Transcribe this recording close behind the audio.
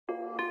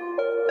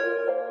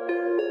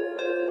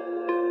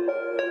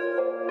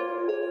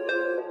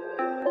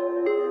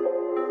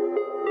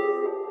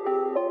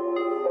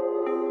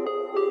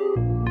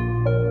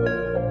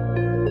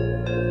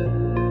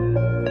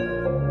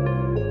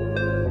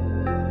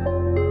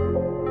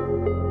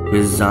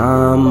'Cause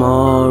I'm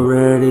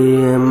already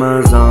in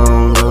my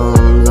zone,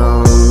 zone,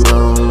 zone,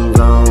 zone,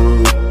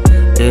 zone.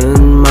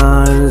 In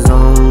my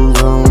zone,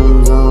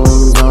 zone,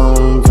 zone,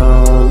 zone,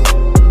 zone.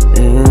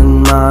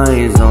 In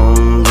my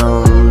zone,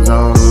 zone,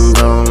 zone,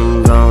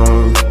 zone,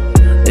 zone.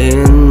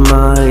 In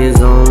my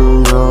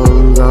zone,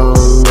 zone,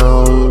 zone,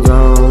 zone,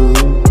 zone.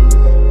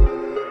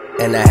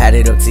 And I had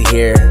it up to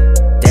here.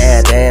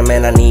 Damn,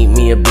 man, I need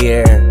me a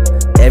beer.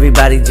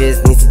 Everybody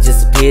just needs to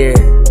disappear.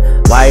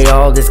 Why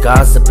all this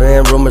gossip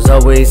and rumors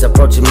always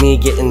approaching me,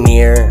 getting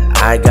near?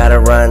 I gotta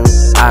run,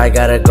 I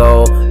gotta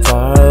go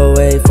far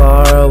away.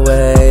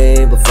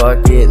 But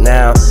fuck it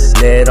now,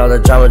 let all the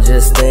drama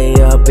just stay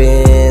up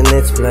in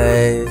its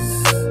place.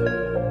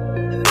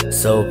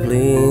 So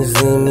please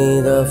leave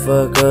me the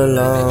fuck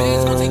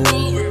alone.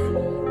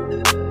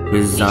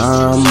 'Cause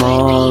I'm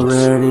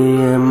already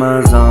in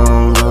my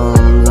zone,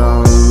 zone,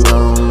 zone,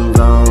 zone,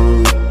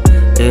 zone.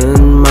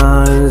 In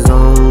my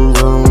zone,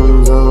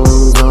 zone, zone,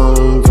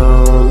 zone,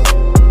 zone.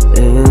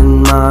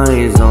 In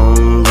my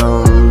zone,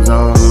 zone,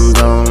 zone,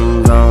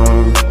 zone,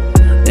 zone.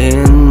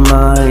 In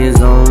my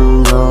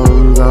zone,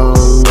 zone,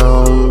 zone,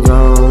 zone,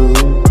 zone.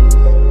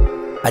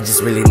 I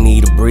just really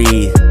need to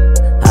breathe.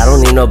 I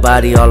don't need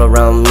nobody all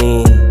around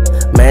me.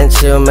 Man,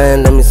 chill,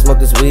 man, let me smoke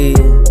this weed.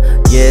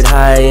 Get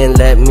high and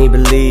let me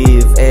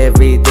believe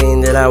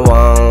everything that I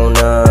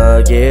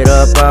wanna. Get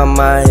up on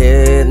my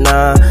head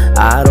now.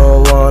 I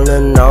don't wanna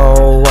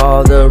know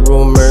all the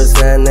rumors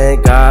and the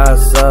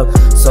gossip,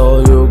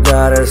 so you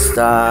gotta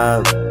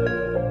stop.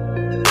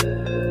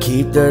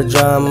 Keep the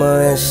drama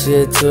and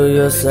shit to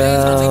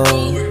yourself.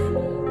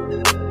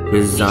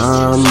 'Cause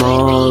I'm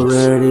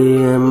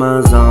already in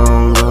my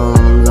zone,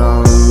 zone,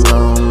 zone.